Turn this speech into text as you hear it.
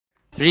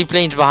3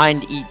 planes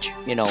behind each,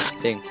 you know,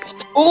 thing.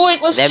 Oh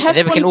wait, let's test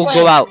then we can one all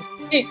plane. go out.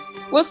 Okay,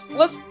 let's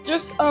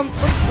just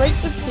let's break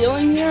the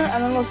ceiling here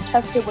and then let's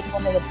test it with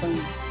one of the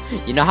planes.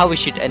 You know how we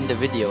should end the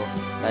video,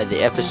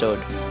 the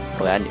episode.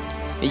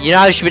 You know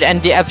how we should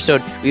end the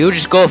episode. We will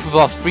just go with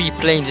our 3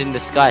 planes in the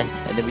sky,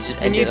 and then we just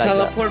end it like that. Can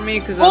you teleport me?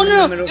 Cause Oh I'm in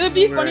no, the middle it would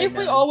be of funny if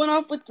we all went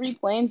off with 3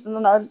 planes and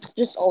then ours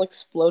just all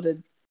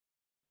exploded.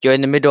 You're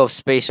in the middle of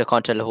space. I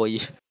can't teleport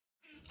you.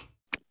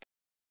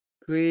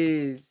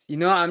 Please, you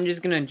know I'm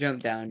just gonna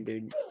jump down,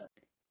 dude.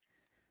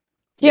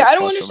 Yeah, I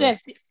don't understand.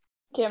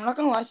 Okay, I'm not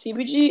gonna lie.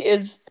 CBG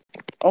is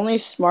only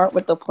smart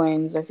with the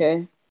planes.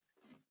 Okay.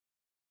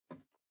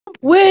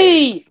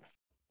 Wait,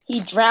 he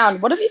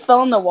drowned. What if he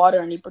fell in the water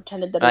and he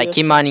pretended that? Alright,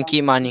 keep mining,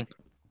 keep mining.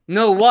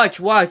 No, watch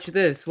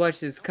this.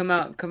 Come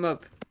out, come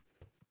up.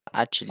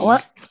 Actually,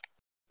 I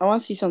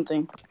want to see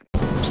something.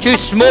 it's too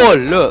small.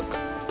 Look,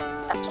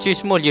 it's too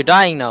small. You're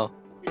dying now.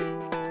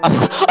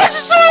 I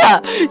saw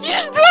that. You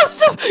just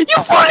blasted off.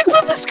 You're falling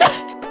from the sky.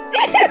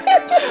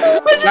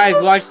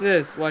 Guys, watch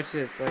this. Look,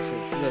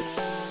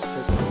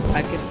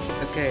 I can.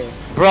 Okay.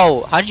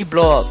 Bro, how'd you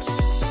blow up?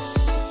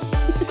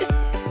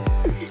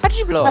 How'd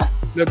you blow up?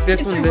 Look,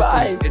 this one.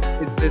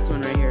 It's this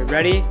one right here.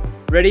 Ready,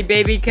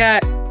 baby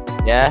cat.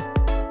 Yeah.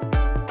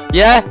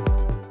 Yeah.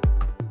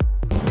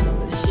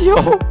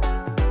 Yo.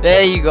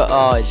 There you go.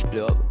 Oh, it just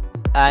blew up.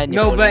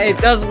 No, but it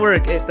does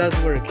work. It does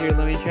work. Here,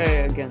 let me try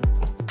it again.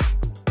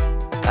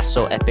 That's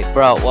so epic,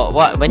 bro.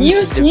 What? When you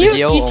see the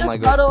video, oh my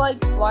god. How to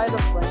like fly the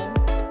planes?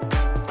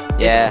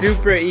 Yeah. It's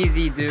super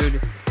easy,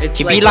 dude. It's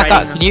Can you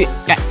like be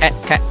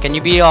like can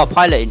you be our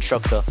pilot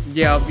instructor?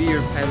 Yeah, I'll be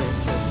your pilot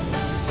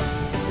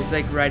instructor. It's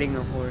like riding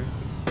a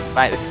horse.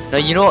 Right. No,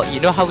 you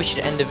know how we should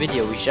end the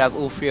video? We should have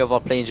all 3 of our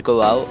planes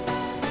go out,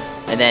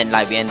 and then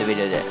like we end the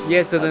video there.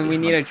 Yeah. So then we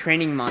need a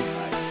training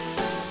montage.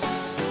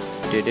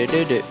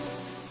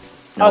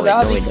 No, oh,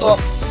 that would be cool.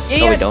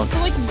 Yeah, we don't.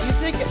 Like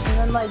music and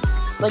then like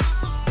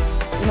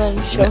and then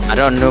show. I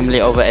don't normally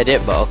over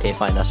edit, but okay,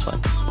 fine, that's fine.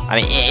 I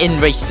mean, in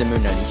Race to the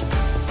Moon at least.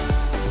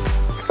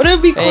 But it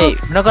would be cool. Hey,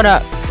 we're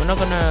gonna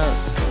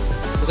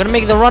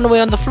make the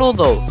runway on the floor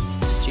though.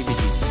 GBG.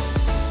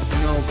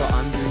 No, but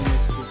I'm doing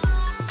this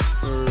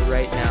for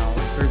right now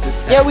for the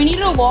test. Yeah, we need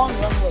a long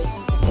runway.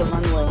 The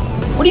runway.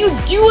 What are you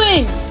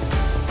doing?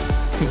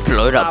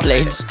 Blowed up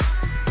planes.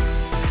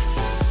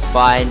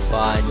 Fine.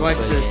 Watch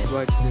this.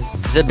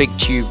 It's a big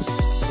tube.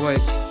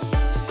 What?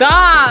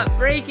 Stop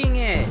breaking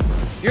it!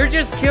 You're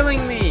just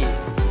killing me.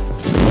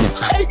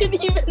 I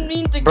didn't even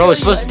mean to. Bro, we're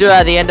supposed to do it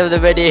at the end of the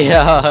video.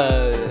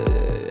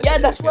 Yeah,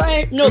 that's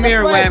why. No, come that's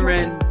here, why.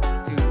 Wamron.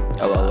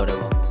 Oh well,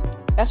 whatever.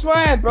 That's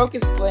why I broke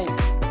his plane.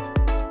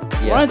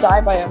 You Yeah. wanna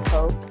die by a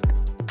hoe?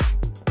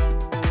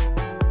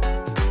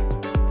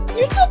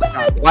 You're so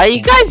bad. Why are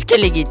you guys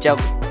killing each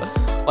other?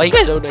 Why are you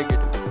guys so negative?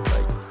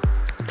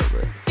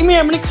 Come here,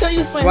 I'm gonna kill you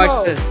with my hoe.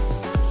 Watch this.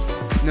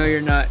 No,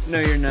 you're not. No,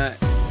 you're not.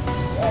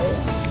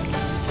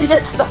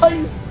 That's how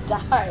you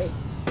die.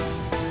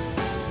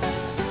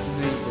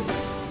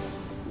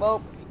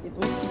 Well, at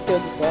least you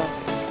killed yourself.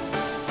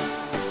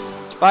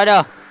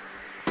 Spider,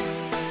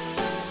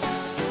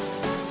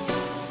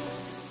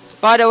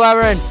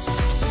 Warren.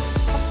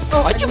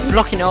 Oh, Why'd you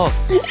blocking it off?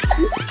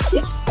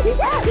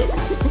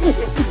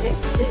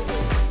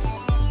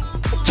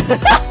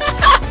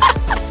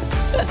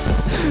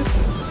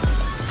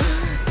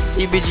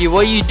 CBG,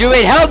 what are you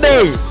doing? Help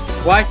me!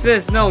 Watch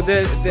this. No,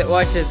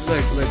 watch this.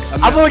 Look.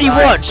 I've already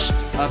watched.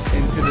 Up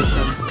into the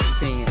sunset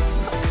thing.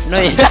 No,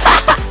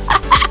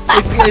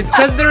 it's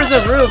because there's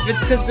a roof. It's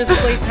because this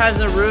place has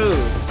a roof.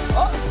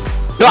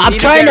 no, I'm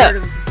trying to.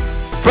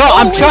 Bro,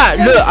 I'm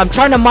trying. Look, I'm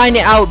trying to mine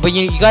it out, but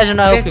you guys are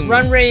not helping me. This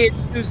runway is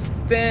too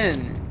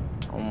thin.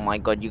 Oh my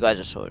god, you guys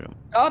are so dumb.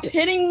 Stop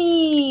hitting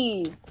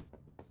me!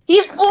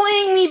 He's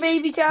bullying me,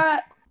 baby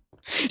cat!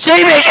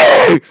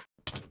 CBG!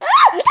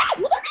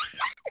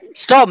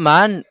 Stop,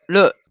 man.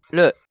 Look.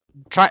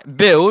 Try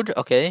build,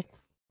 okay.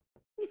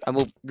 And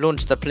we'll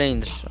launch the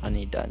planes. I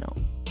need that now.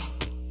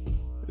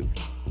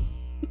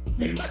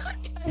 I'm not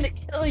trying to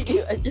kill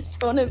you, I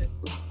just wanna...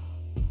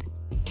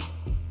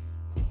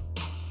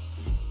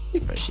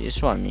 See,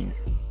 that's what I mean.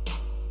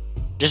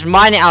 Just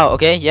mine it out,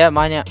 okay? Yeah,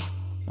 mine it out.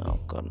 Oh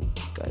god,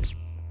 guys.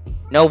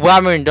 No,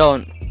 Wamron,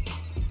 don't.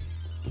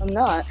 I'm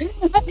not. He's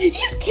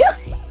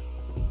killing.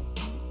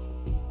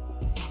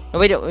 No,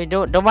 wait,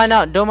 don't mine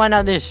out. Don't mine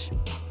out this.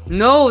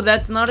 No,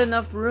 that's not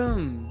enough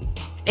room.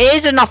 It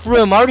is enough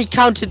room. I already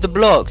counted the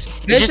blocks.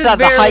 It's just that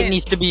the height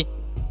needs to be.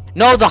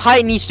 No, the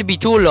height needs to be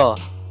taller.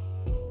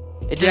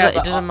 It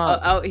doesn't matter.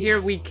 Out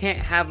here, we can't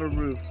have a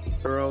roof,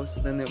 or else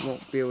then it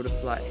won't be able to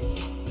fly.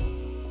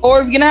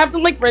 Or we're gonna have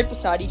them like right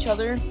beside each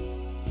other.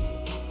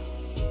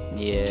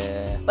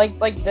 Yeah. Like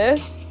this.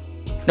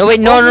 No, wait,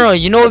 no.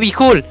 You know what would be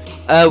cool?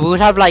 We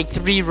would have like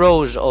 3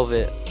 rows of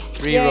it.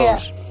 3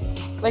 rows. Yeah.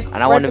 Like.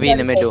 And I want to be in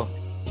the middle.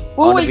 I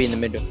want to be in the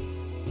middle.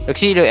 Look,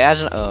 see, look, it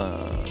hasn't.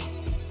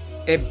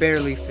 It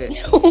barely fits.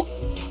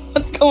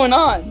 What's going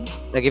on?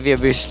 I give you a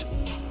boost.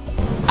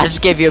 I just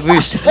gave you a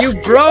boost. You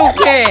broke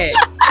it!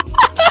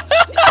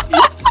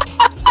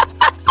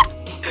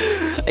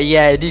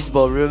 Yeah, it needs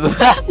more room.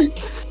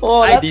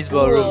 Oh, I that's need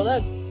more cool.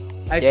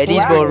 room. That's... Yeah, it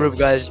needs more room,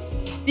 guys.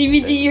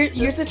 CBG,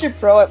 you're such a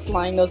pro at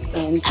flying those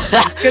planes.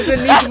 Because it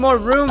needs more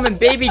room, and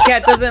Baby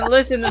Cat doesn't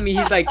listen to me.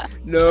 He's like,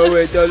 no,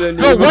 it doesn't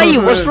need No, more why you?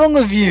 room. What's wrong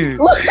with you?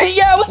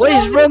 Yeah, What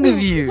is wrong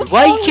with you?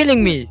 Why are you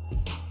killing me?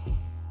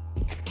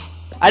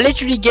 I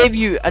literally gave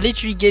you a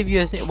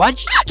thing. Why'd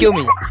you just kill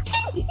me?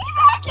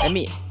 Let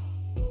me.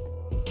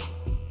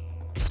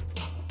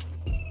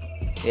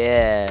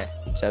 Yeah,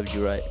 served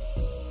you right.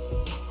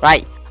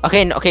 Right.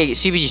 Okay. Okay.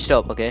 CBG,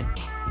 stop. Okay.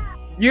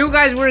 You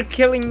guys were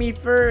killing me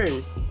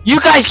first. You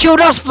guys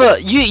killed us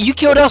first. You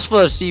killed us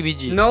first,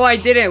 CBG. No, I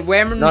didn't.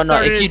 Whammer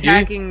started if you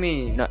attacking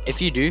me. No,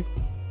 if you do.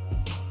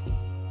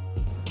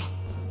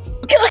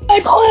 Kill my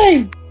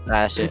plane!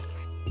 That's it.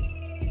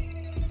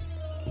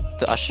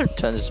 I should have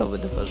turned this off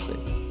with the first place.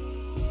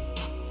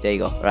 There you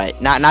go. Right.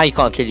 Now you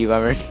can't kill you,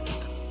 Cameron.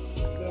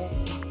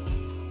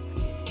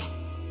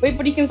 Wait,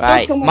 but he can still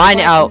Right. kill my Mine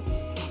it plane. out.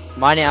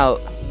 Mine it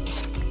out.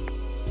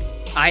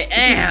 I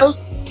am.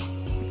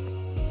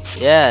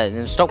 Yeah.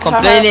 Then stop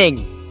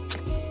complaining.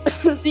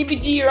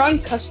 CBG, you're on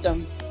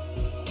custom.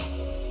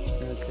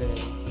 Okay.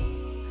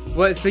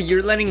 What? So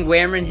you're letting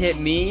Whammer hit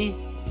me?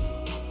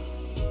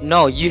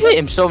 No, you hit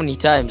him so many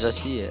times. I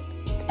see it.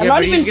 I'm Yeah, not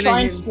but he's even gonna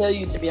trying hit- to kill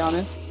you, to be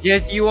honest.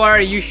 Yes, you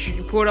are. You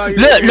should put all your.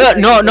 Look.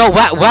 No.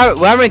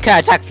 Whammer can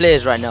attack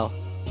players right now.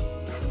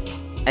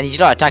 And he's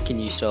not attacking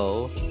you,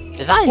 so.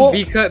 Design. Well-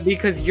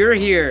 Because you're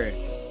here.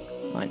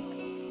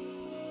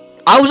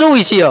 I was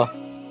always here.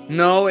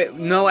 No.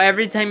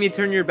 Every time you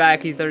turn your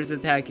back, he starts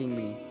attacking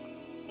me.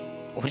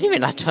 What do you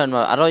mean I turned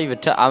my... I don't even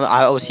turn...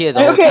 I was here the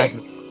whole Okay,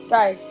 time.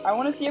 guys, I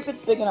want to see if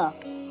it's big enough.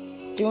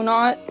 Do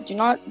not. It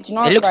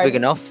looks try big to-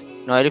 enough.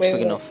 No, it looks Wait,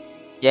 big wait. enough.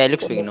 Yeah, it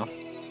looks big Wait. enough.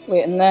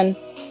 Wait, and then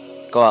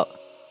Go out.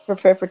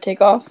 prepare for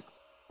takeoff.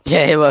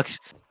 Yeah, it works.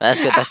 That's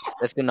good.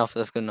 That's good enough.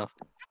 That's good enough.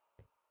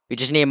 We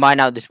just need to mine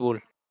out this wall.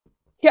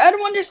 Yeah, I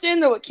don't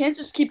understand though. It can't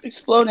just keep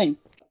exploding.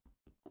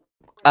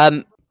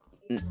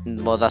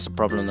 Well, that's a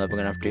problem that we're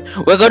gonna have to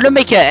do. We're gonna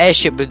make an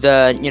airship with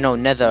the,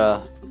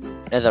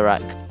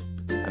 netherrack.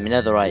 I mean,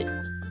 netherite.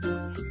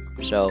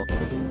 So,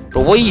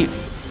 but what you...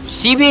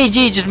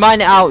 CBAG, just mine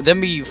it out, then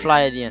we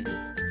fly at the end.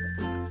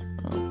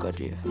 Oh, God,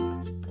 you.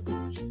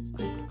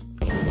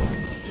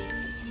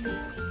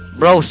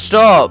 Bro,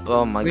 stop!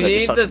 Oh my We God, you're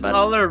need such the a bad...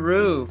 taller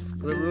roof.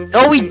 The roof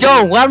No, we isn't-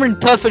 don't! Whammer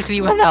perfectly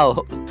went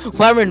out.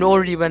 Whammer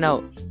already went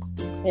out.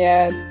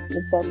 Yeah,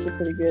 it's actually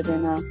pretty good right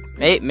now.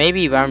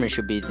 Maybe Whammer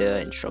should be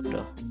the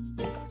instructor.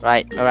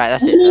 Right, alright,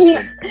 that's it.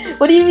 That's good.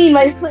 What do you mean?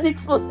 My plane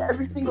explodes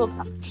every single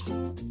time.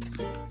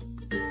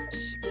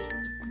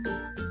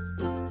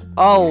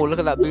 Oh, look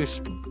at that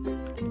boost.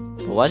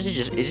 Why does it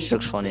just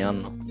looks funny, I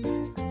don't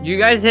know. You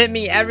guys hit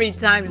me every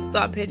time.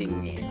 Stop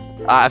hitting me.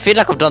 I feel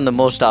like I've done the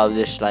most out of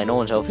this, like no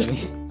one's helping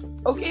me.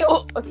 Okay,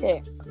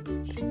 okay.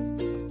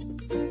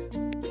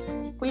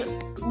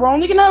 We're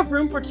only gonna have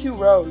room for 2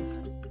 rows.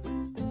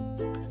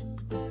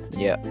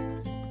 Yeah.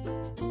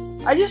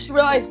 I just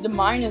realized the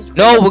mine is.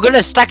 No, we're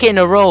gonna stack it in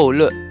a row.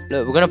 Look,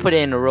 we're gonna put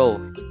it in a row.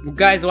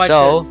 Guys, watch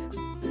So- this.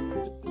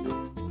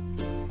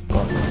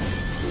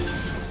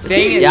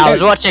 Dang it. Yeah, I was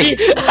dude. watching.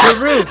 The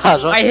roof. I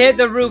was I watching. hit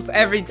the roof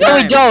every time. No,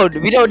 we don't.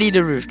 We don't need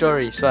a roof.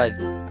 Sorry, it's fine.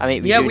 I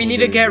mean, Yeah, do we need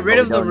to a get roof, rid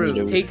but of we the don't need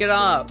a roof. Take it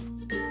off.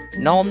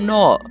 No, I'm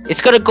not. It's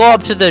gonna go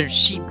up to the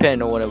sheep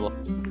pen or whatever.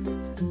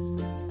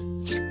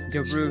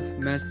 The roof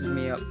messes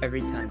me up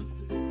every time.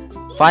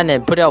 Fine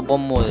then, put it up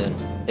one more then.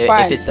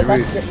 Fine, If it's the but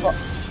that's roof. your fault.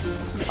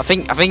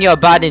 I think you're a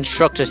bad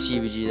instructor,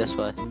 CBG. That's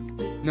why.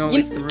 No, You-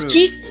 it's the roof.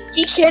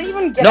 He can't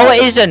even get No, out.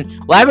 it isn't.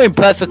 Whammer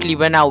perfectly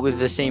went out with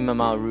the same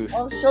amount of roof.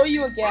 I'll show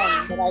you again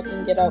that I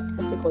can get out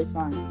perfectly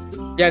fine.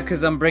 Yeah,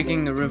 because I'm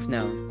breaking the roof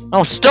now.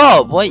 No,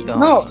 stop. Wait. Oh.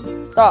 No,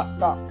 stop.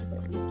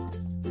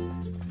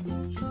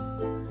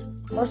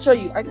 I'll show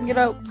you. I can get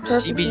out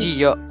perfectly. CBG,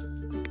 you're.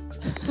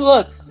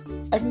 Look,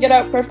 I can get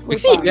out perfectly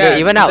See, fine. Yeah,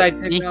 he went out.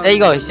 because I took There you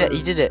go. out-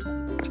 He did it.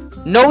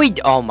 No, he.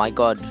 Oh my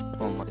God.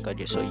 Oh my God.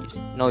 You're so used.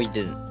 No, you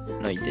didn't.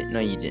 No, you didn't. No,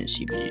 you didn't.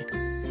 CBG.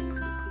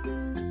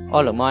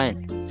 Oh look,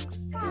 mine.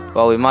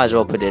 Well, we might as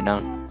well put it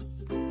down.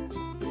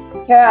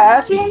 Yeah, I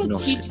actually want No,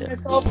 to teach sit there.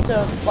 myself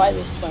to fly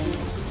this plane.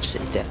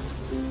 Sit there.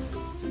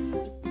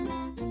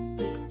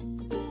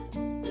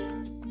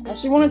 I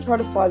actually want to try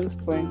to fly this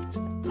plane.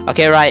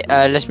 Okay, right.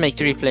 Let's make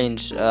 3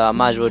 planes. I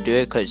might as well do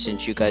it because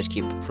since you guys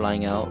keep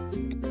flying out.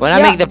 When I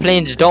Yeah. make the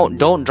planes, don't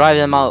drive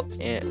them out.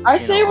 I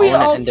say we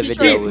all end the teach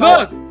video our- with.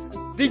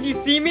 Look! Did you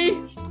see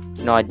me?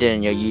 No, I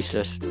didn't. You're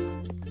useless.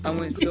 I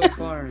went so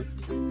far.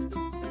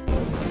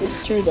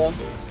 It's true though.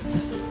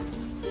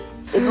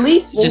 At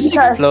least It just maybe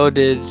I-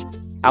 exploded.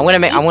 I'm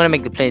gonna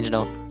make the planes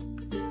now.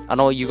 I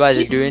know what you guys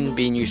are doing,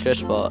 being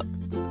useless, but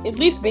At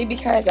least Baby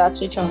Cat is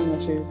actually telling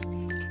the truth.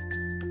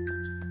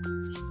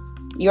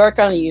 You are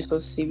kind of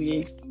useless,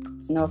 CBD.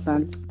 No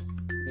offense.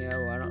 Yeah,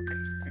 well, I don't care.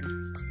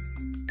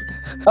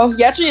 Oh,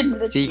 he actually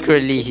admitted. to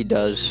secretly he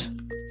does.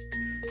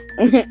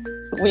 it.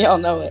 We all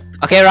know it.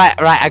 Okay, right.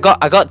 I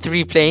got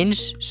 3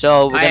 planes,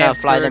 so we're I gonna have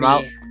fly them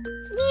out.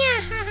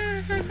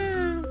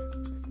 30.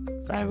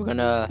 Right, we're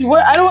gonna.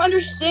 What? I don't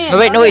understand. No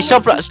wait, no wait.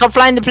 Stop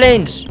flying the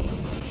planes.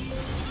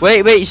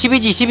 Wait,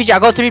 CBG. I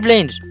got 3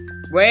 planes.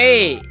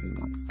 Wait.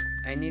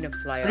 I need to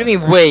fly. What do you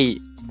mean wait?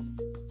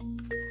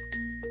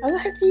 How the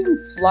heck do you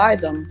even fly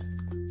them?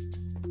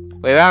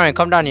 Wait, Aaron,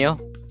 come down here.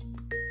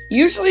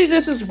 Usually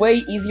this is way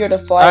easier to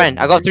fly. Aaron,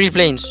 I got 3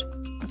 planes.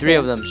 3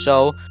 of them.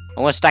 So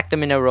I'm gonna stack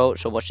them in a row.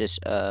 So watch this.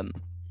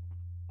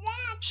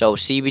 So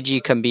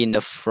CBG can be in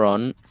the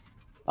front.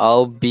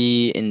 I'll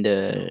be in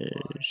the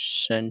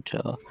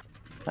center,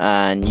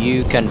 and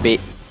you can be.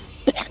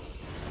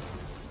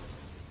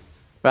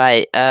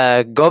 Right.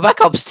 Go back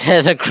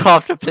upstairs and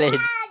craft a plane.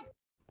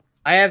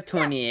 I have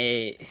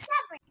 28.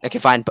 Okay,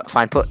 fine.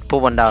 Put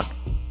one down,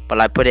 but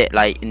like put it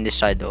like in this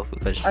side though,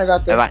 because I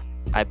got this.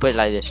 I put it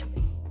like this.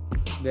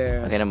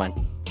 There. Okay, never mind.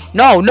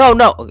 No.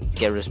 Okay,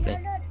 get rid of this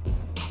plane.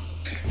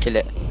 Kill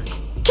it.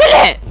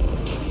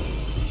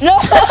 No!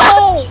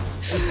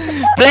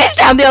 Place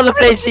down the other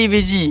plane,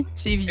 CBG.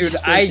 Dude,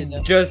 I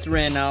just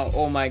ran out.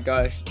 Oh my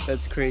gosh,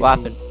 that's crazy. What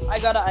happened? I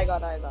got it.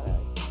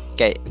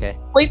 Okay.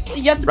 Wait,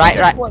 you have to Right.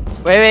 this one.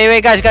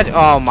 Wait, guys.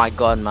 Oh my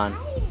god, man.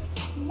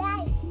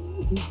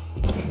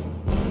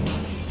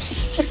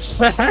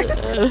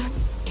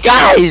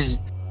 Guys,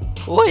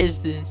 what is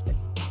this?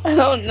 I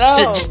don't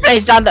know. Just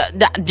place down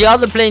the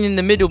other plane in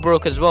the middle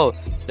broke as well.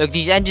 Look,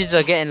 these engines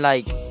are getting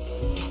like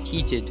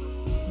heated.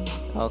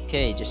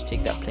 Okay, just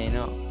take that plane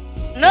out.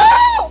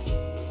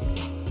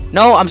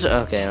 No, I'm so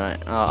okay. Right,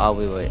 I'll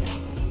wait.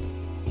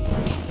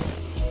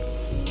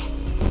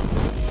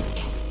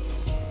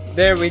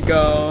 There we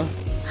go.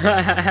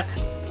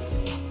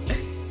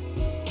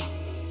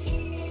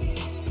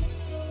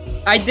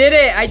 I did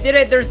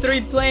it. There's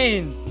 3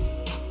 planes.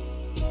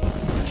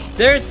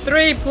 There's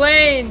 3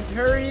 planes.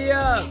 Hurry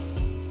up.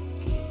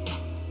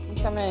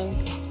 I'm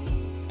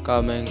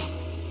coming.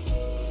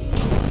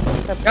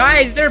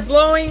 Guys, they're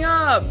blowing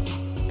up.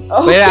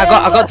 Okay. Wait, I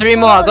got 3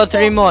 more. I got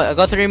 3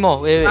 more.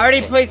 Wait. I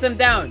already placed them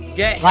down.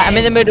 Get Right, I'm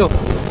in the middle.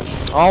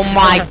 Oh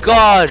my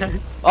god.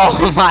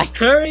 Oh my.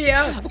 Hurry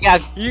up. Yeah.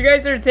 You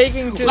guys are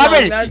taking too long.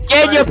 Robin, That's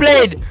get in your fine.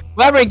 plane.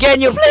 Robin, get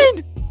in your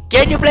plane.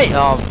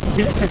 Oh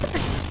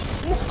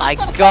my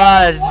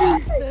god.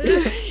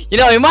 You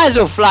know, we might as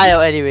well fly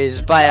out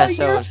anyways by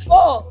ourselves.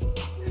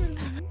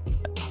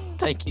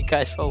 Thank you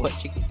guys for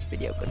watching this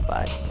video.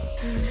 Goodbye.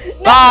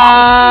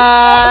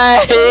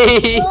 Bye.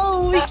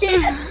 No, we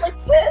can't like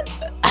this.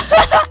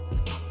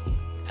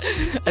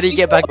 I need to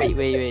get back.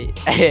 Wait.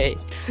 Hey.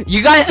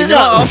 You guys are No,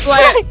 not. I'll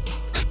fly.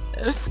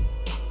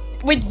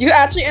 Wait, did you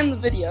actually end the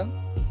video?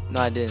 No,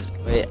 I didn't.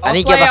 Wait, I I'll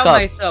need to fly get back out up.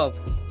 myself.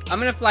 I'm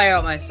gonna fly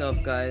out myself,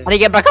 guys. I need to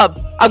get back up.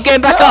 I'm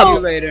getting back No. See you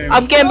up. later.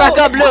 I'm getting back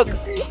up. Look,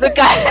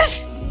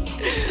 guys.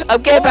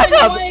 I'm getting back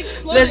up.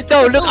 Let's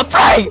go. Look, I'm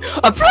flying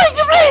the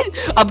plane.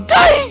 I'm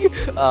dying.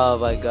 Oh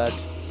my god.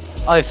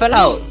 Oh, it fell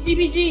out.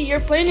 CBG, your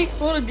plane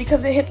exploded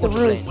because it hit the Which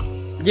roof.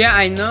 plane? Yeah,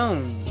 I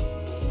know.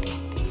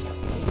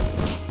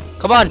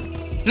 Come on.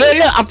 Look,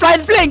 I'm flying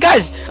the plane,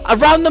 guys.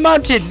 Around the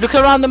mountain. Look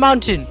around the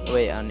mountain.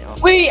 Wait,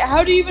 Wait,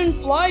 how do you even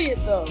fly it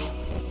though?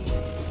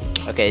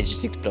 okay, it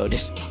just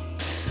exploded.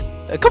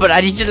 Come on,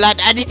 I need to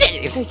land.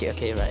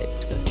 Okay, right.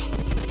 Let's go.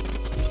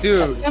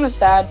 Dude, It's kind of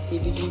sad,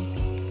 CBG.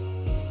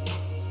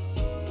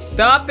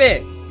 stop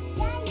it.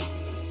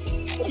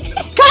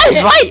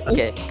 Guys, right?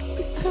 Okay.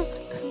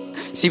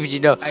 CBG,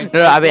 no. I No,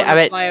 just I mean,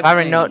 wanna fly a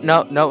Aaron, no,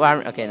 plane.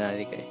 Aaron. Okay, no, there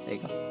you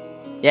go.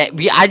 Yeah,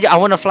 I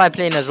want to fly a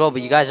plane as well,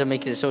 but you guys are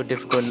making it so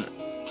difficult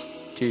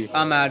to.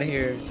 I'm out of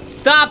here.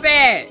 Stop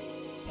it.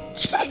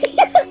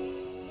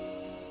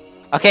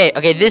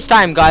 Okay, this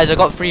time, guys, I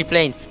got 3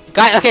 planes.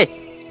 Guys, okay,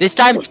 this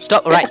time,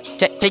 stop. All right,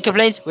 take your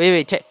planes.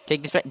 Wait, take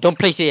this plane. Don't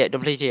place it yet.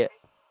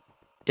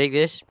 Take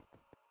this.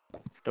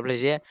 Don't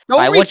place it yet.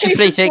 Alright, once you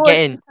place it, get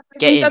in.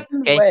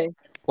 Okay.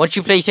 Once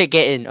you place it,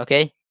 get in.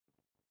 Okay.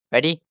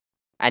 Ready?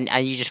 And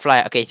you just fly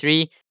it. Okay,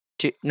 3,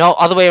 2. No,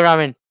 other way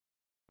around.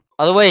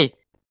 Other way.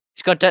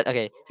 It's gonna turn.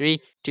 Okay, 3,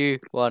 2,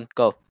 1,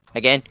 go.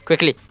 Again,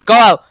 quickly. Go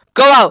out.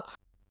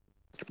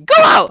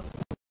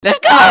 Let's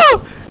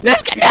go. No.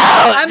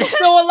 I'm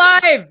still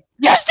alive.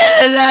 You're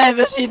still alive.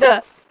 I see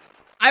that.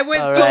 I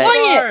went so Alright.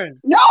 far.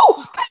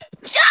 No!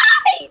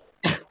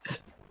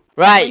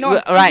 Right, No,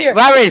 right. here.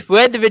 Warren, we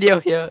end the video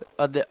here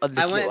on this I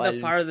went little the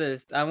island.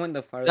 farthest. I went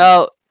the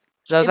farthest.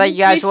 So It thank you means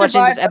guys we for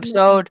watching this survived the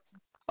episode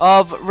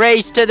of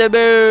Race to the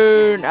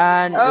Moon,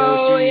 and we'll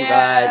Oh, see you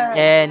yeah. guys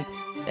in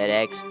the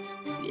next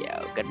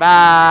video.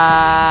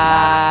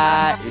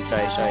 Goodbye.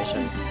 Sorry.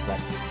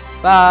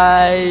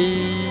 Bye.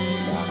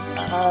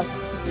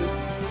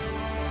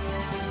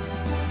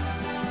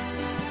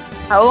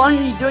 How long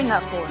are you doing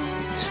that for?